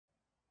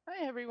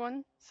Hi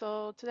everyone.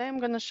 So today I'm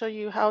going to show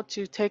you how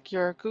to take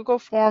your Google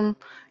Form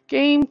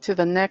game to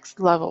the next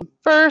level.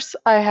 First,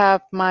 I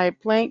have my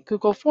blank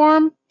Google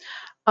Form.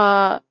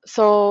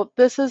 So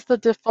this is the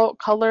default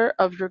color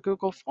of your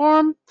Google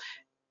Form.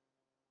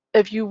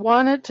 If you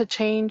wanted to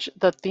change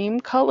the theme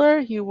color,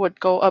 you would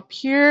go up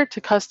here to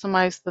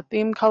customize the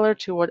theme color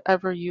to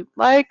whatever you'd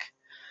like.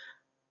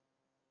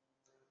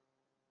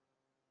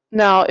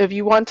 Now, if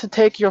you want to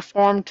take your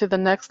form to the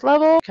next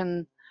level, you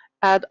can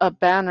add a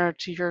banner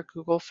to your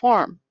Google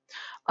Form.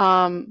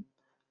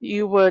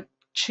 You would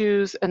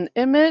choose an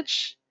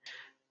image.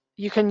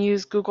 You can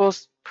use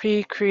Google's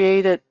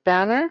pre-created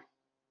banner.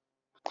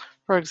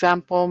 For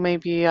example,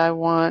 maybe I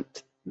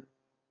want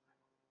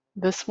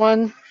this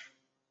one.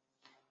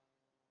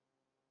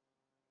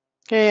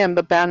 Okay, and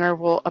the banner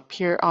will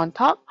appear on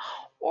top.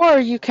 Or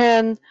you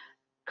can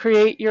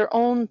create your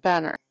own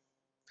banner.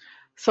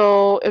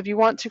 So if you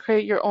want to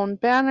create your own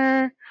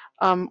banner,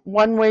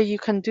 one way you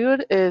can do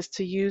it is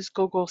to use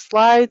Google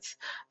Slides.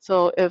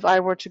 So if I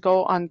were to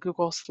go on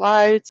Google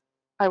Slides,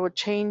 I would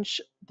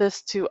change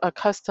this to a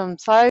custom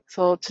site.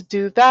 So to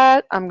do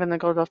that, I'm going to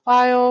go to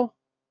File,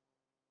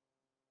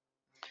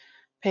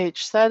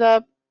 Page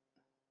Setup.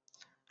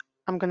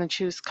 I'm going to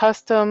choose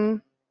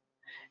Custom.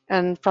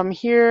 And from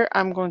here,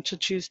 I'm going to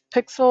choose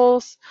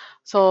Pixels.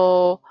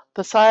 So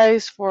the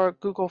size for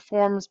Google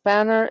Forms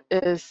banner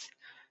is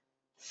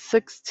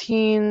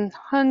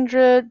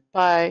 1600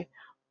 by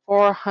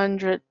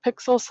 400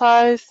 pixel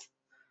size.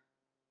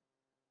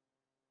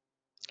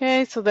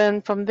 Okay, so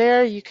then from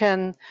there you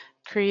can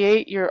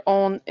create your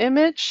own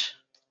image.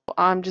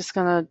 I'm just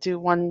gonna do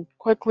one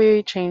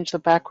quickly, change the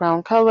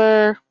background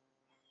color.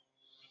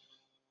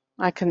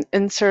 I can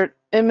insert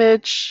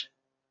image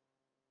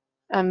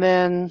and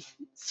then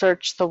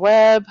search the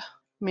web.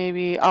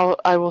 Maybe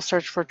I will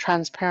search for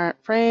transparent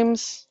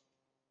frames.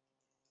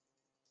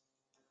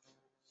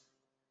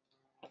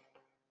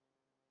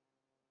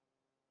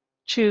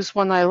 Choose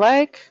one I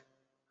like,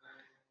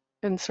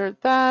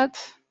 insert that.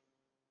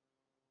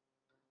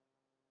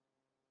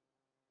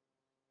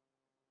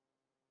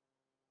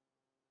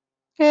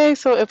 Okay,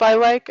 so if I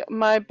like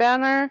my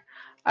banner,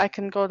 I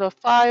can go to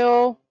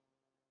File,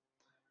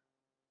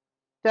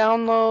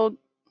 Download,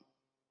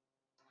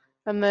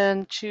 and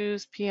then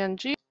choose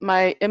PNG.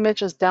 My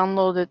image is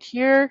downloaded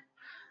here.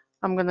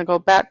 I'm going to go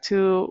back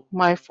to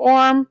my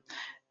form.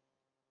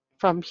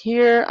 From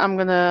here, I'm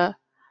going to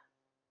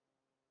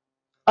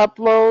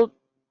upload,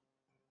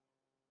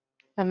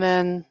 and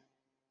then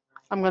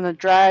I'm going to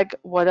drag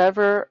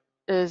whatever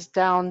is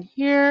down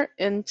here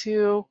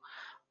into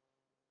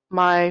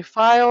my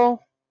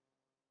file.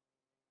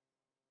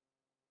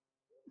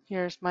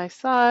 Here's my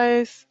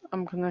size.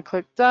 I'm going to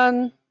click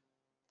Done.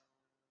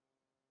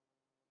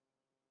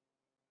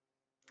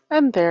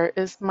 And there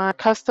is my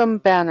custom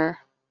banner.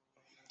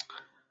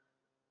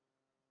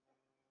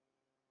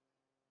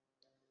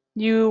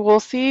 You will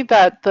see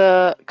that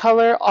the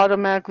color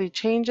automatically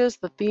changes,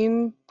 the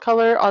theme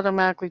color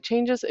automatically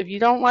changes. If you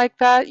don't like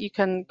that, you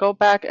can go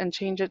back and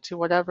change it to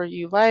whatever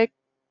you like.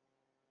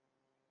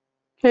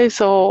 Okay,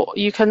 so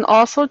you can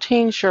also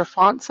change your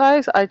font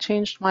size. I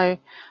changed my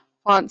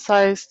font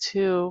size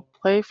to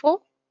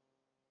playful.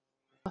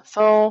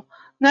 So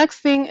next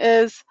thing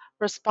is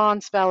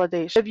response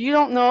validation. If you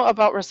don't know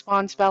about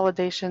response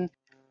validation,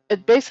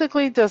 it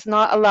basically does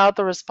not allow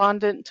the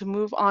respondent to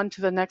move on to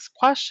the next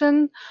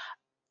question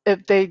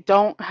if they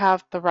don't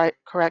have the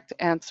correct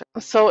answer.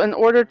 So in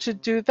order to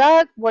do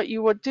that, what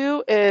you would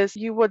do is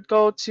you would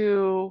go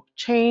to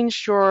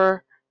change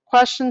your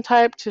question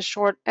type to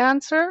short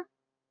answer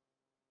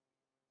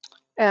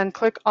and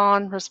click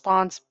on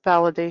response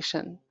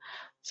validation.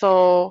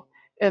 So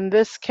in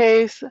this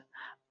case,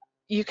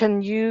 you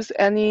can use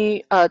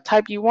any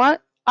type you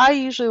want. I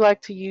usually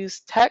like to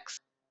use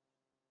text,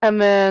 and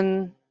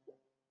then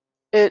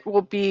it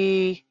will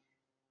be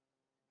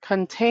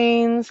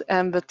contains,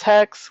 and the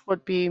text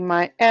would be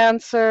my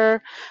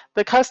answer.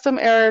 The custom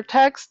error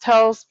text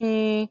tells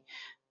me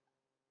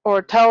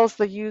or tells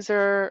the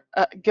user,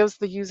 gives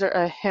the user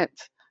a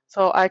hint.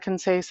 So I can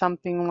say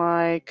something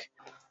like,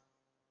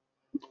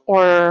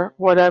 or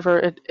whatever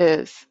it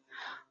is.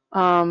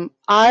 I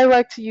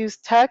like to use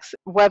text,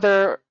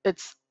 whether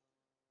it's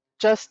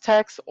just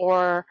text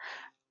or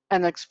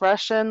an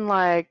expression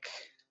like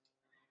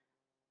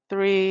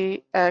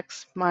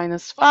 3x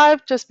minus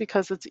 5, just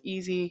because it's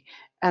easy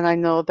and I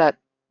know that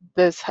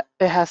it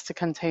has to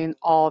contain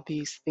all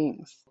these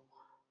things.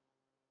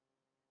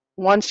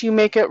 Once you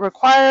make it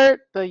required,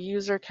 the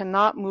user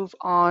cannot move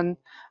on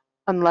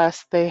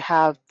unless they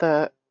have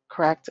the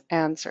correct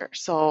answer.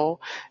 So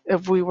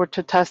if we were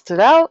to test it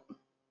out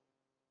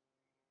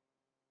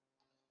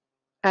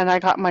and I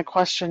got my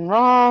question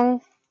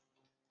wrong,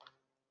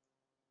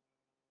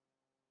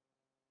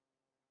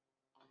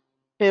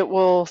 it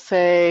will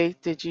say,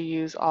 did you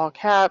use all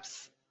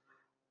caps?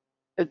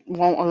 It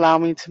won't allow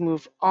me to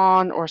move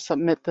on or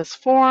submit this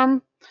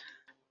form.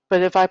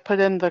 But if I put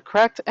in the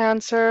correct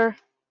answer,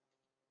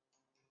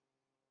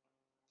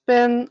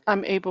 then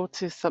I'm able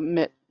to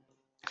submit.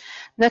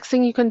 Next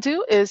thing you can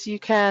do is you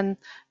can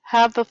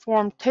have the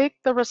form take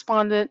the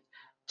respondent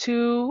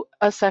to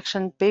a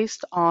section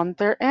based on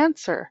their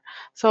answer.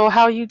 So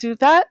how you do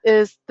that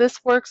is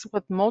this works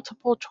with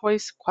multiple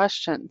choice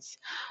questions.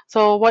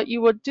 So what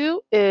you would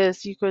do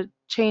is you could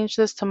change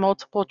this to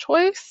multiple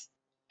choice,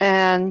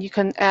 and you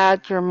can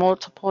add your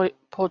multiple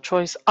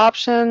choice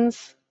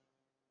options.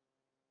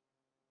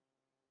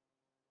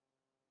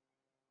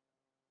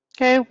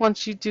 Okay,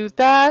 once you do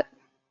that,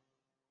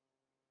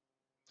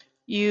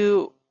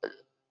 you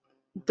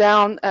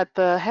down at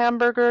the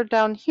hamburger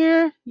down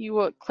here, you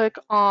would click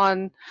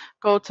on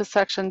go to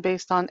section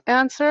based on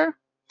answer,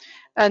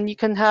 and you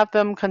can have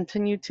them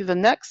continue to the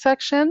next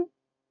section.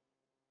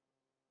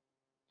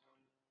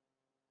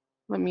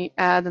 Let me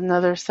add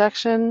another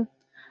section.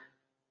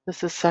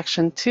 This is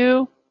section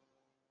 2.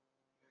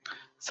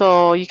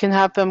 So you can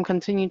have them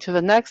continue to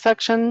the next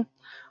section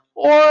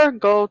or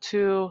go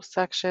to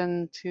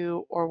section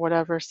 2 or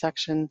whatever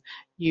section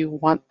you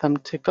want them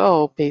to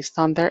go based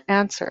on their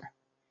answer.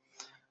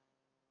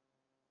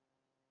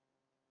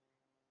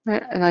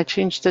 And I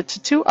changed it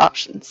to 2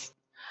 options.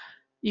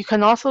 You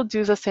can also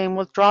do the same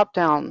with drop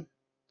down.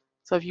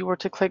 So if you were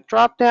to click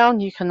drop down,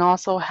 you can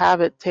also have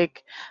it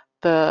take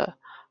the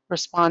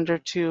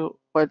responder to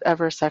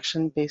whatever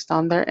section based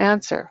on their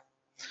answer.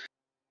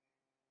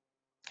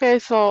 Okay,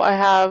 so I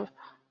have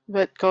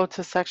it go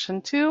to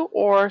section 2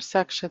 or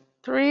section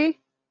 3.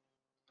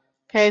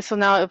 Okay, so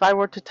now if I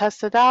were to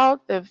test it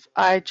out, if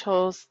I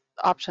chose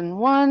option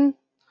 1,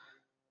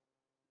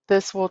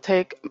 this will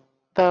take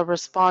the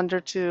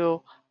responder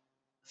to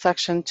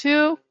section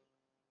 2.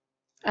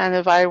 And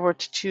if I were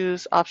to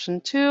choose option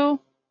 2,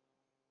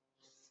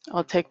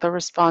 I'll take the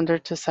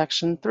responder to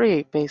section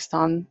 3 based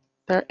on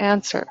their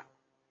answer.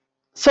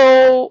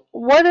 So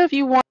what if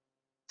you want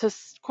to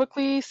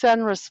quickly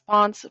send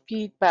response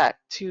feedback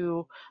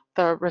to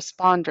the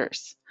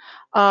responders?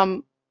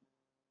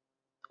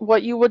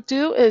 What you would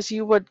do is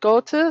you would go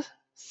to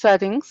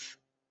settings,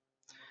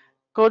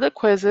 go to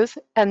quizzes,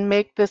 and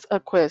make this a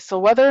quiz. So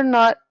whether or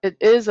not it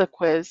is a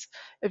quiz,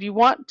 if you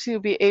want to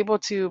be able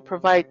to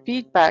provide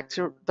feedback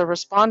to the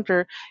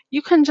responder,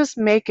 you can just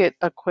make it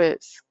a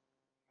quiz.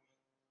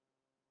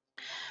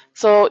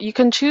 So you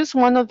can choose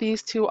one of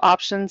these 2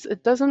 options.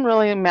 It doesn't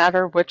really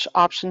matter which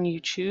option you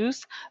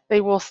choose.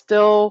 They will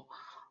still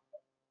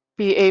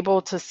be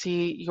able to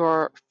see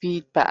your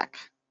feedback.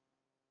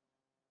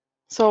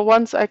 So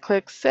once I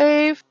click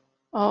save,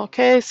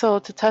 okay, so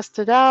to test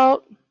it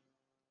out,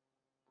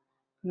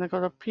 I'm going to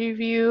go to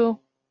preview,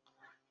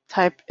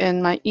 type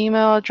in my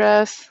email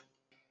address.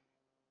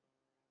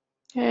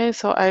 Okay,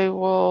 so I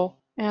will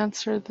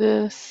answer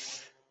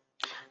this.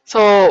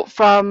 So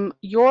from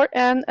your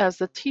end as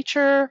the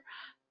teacher,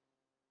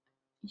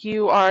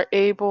 you are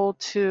able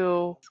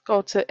to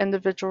go to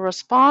individual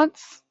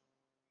response.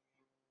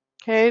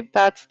 Okay,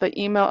 that's the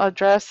email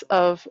address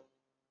of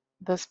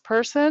this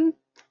person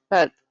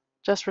that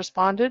just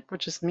responded,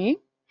 which is me.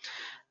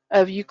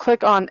 If you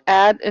click on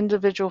add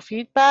individual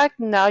feedback,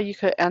 now you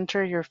could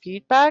enter your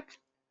feedback.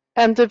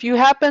 And if you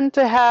happen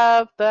to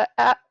have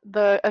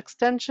the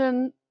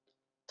extension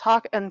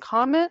talk and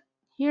comment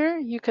here,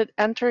 you could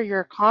enter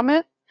your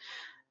comment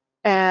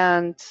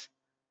and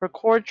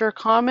record your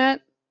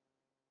comment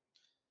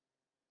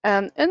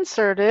and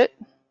insert it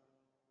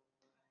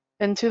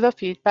into the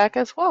feedback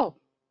as well.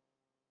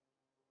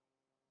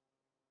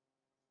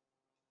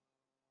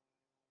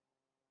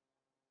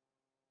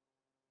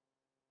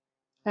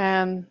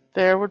 And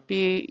there would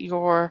be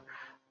your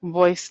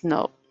voice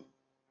note.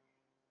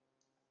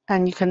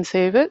 And you can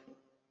save it.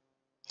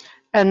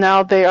 And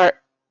now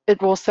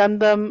it will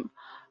send them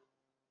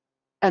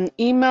an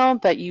email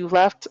that you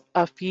left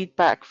a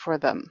feedback for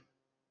them.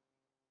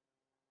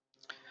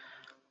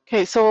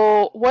 Okay,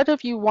 so what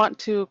if you want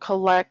to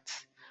collect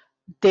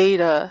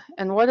data,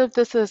 and what if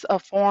this is a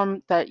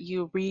form that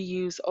you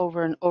reuse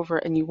over and over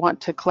and you want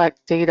to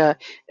collect data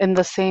in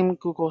the same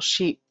Google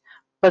Sheet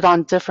but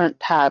on different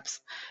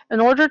tabs?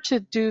 In order to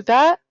do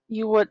that,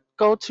 you would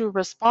go to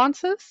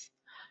responses,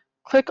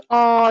 click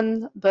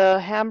on the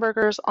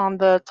hamburgers on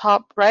the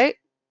top right.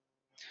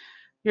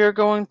 You're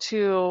going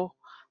to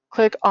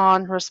click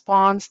on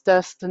response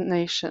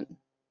destination.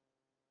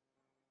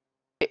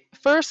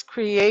 First,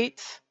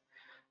 create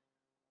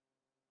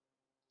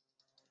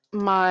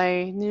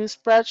my new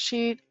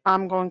spreadsheet.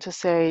 I'm going to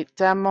say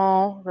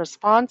demo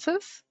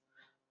responses.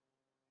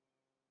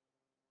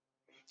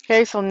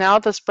 Okay, so now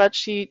the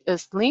spreadsheet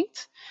is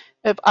linked.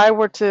 If I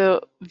were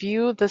to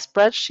view the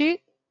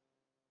spreadsheet,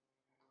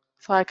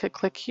 so I could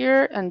click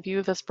here and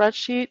view the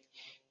spreadsheet.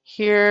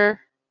 Here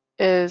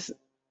is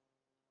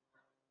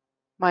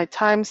my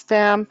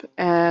timestamp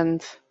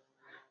and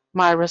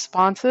my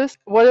responses.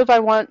 What if I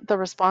want the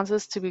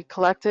responses to be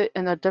collected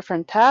in a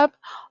different tab?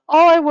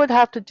 All I would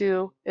have to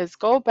do is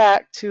go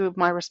back to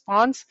my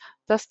response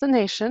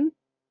destination,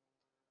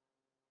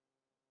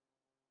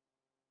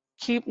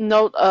 keep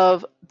note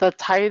of the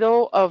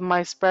title of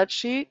my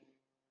spreadsheet.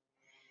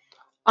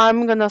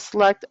 I'm going to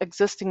select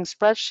existing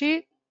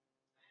spreadsheet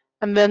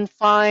and then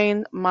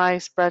find my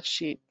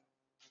spreadsheet.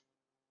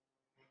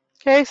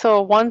 Okay,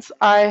 so once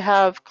I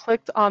have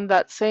clicked on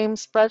that same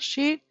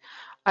spreadsheet,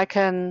 I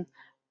can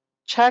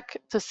check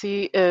to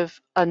see if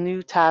a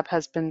new tab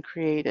has been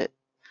created.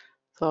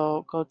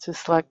 So go to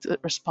select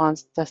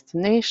response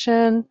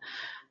destination,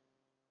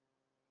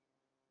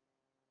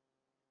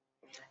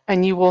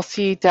 and you will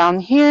see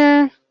down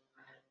here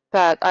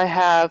that I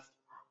have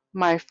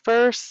my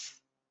first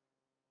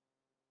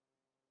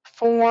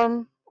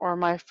form or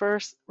my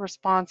first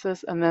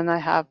responses, and then I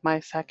have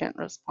my second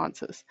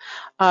responses.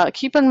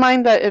 Keep in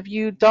mind that if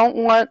you don't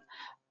want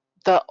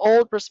the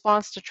old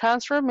response to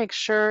transfer, make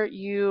sure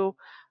you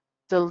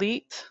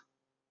delete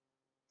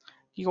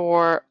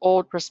your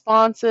old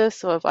responses.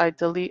 So if I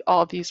delete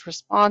all these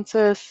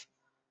responses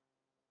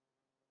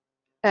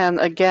and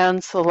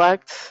again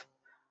select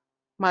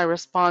my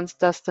response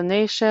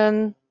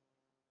destination,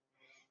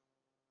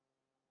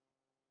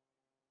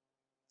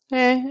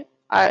 okay,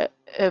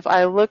 if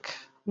I look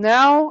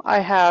now, I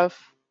have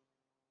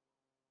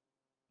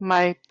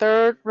my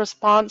third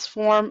response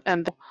form,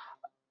 and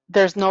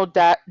there's no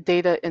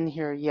data in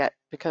here yet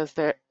because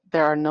there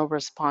are no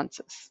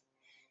responses.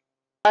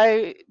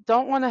 I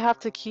don't want to have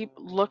to keep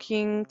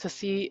looking to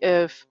see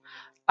if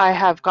I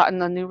have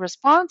gotten a new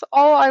response.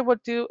 All I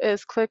would do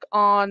is click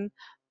on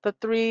the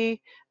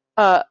three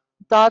uh,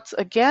 dots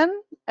again,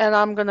 and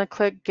I'm going to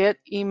click Get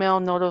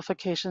Email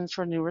Notifications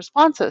for New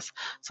Responses.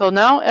 So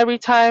now every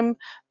time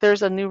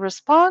there's a new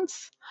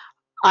response,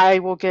 I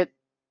will get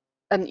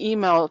an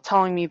email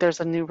telling me there's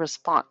a new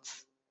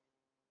response.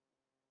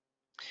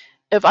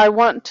 If I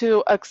want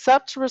to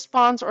accept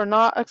response or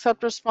not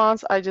accept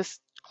response, I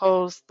just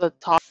close the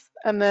top,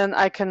 and then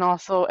I can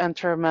also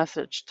enter a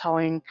message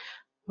telling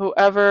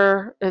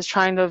whoever is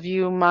trying to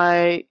view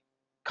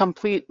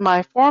complete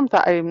my form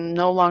that I'm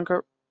no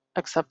longer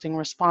accepting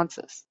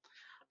responses.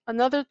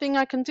 Another thing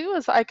I can do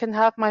is I can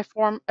have my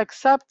form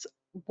accept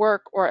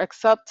work or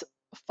accept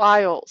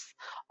files.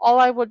 All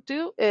I would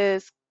do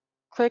is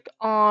click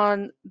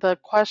on the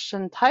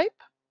question type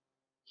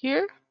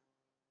here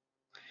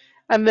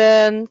and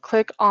then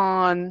click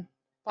on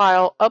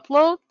file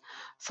upload.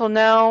 So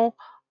now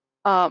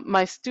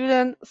my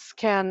students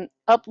can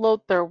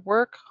upload their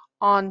work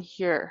on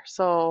here.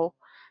 So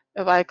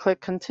if I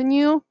click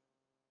continue,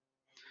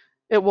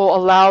 it will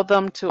allow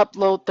them to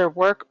upload their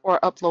work or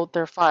upload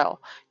their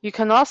file. You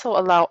can also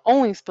allow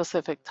only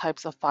specific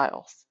types of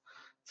files.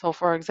 So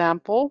for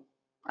example,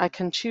 I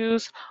can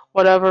choose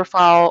whatever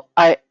file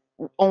I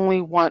only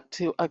want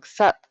to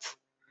accept.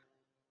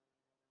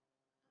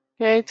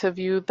 Okay, to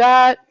view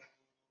that,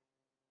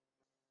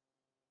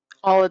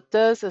 all it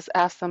does is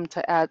ask them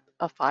to add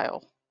a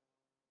file.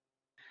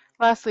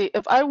 Lastly,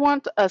 if I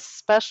want a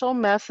special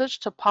message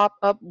to pop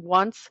up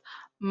once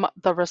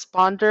the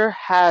responder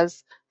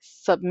has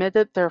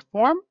submitted their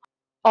form,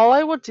 all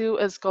I would do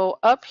is go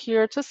up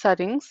here to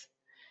settings,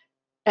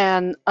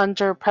 and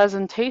under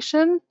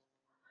presentation,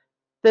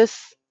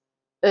 this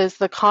is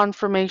the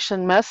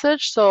confirmation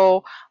message.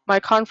 So my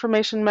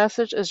confirmation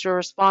message is your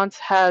response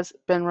has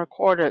been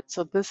recorded.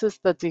 So this is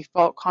the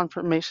default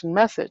confirmation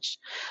message.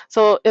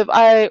 So if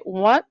I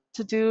want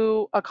to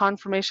do a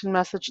confirmation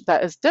message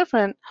that is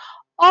different,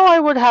 all I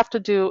would have to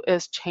do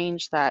is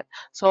change that.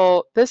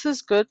 So this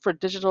is good for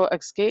digital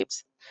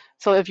escapes.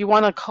 So if you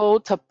want a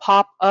code to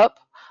pop up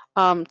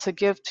to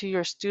give to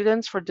your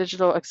students for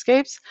digital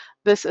escapes,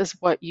 this is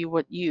what you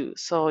would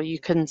use. So you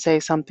can say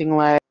something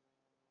like,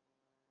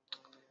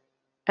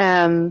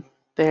 and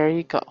there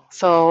you go.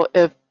 So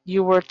if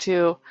you were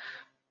to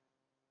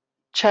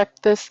check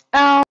this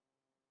out,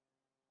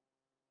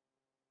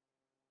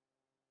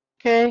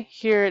 okay,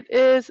 here it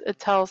is. It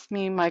tells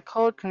me my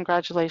code.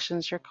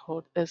 Congratulations, your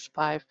code is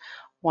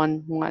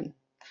 511.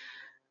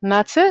 And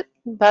that's it.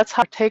 That's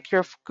how to take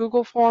your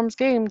Google Forms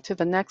game to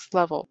the next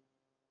level.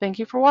 Thank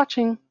you for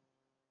watching.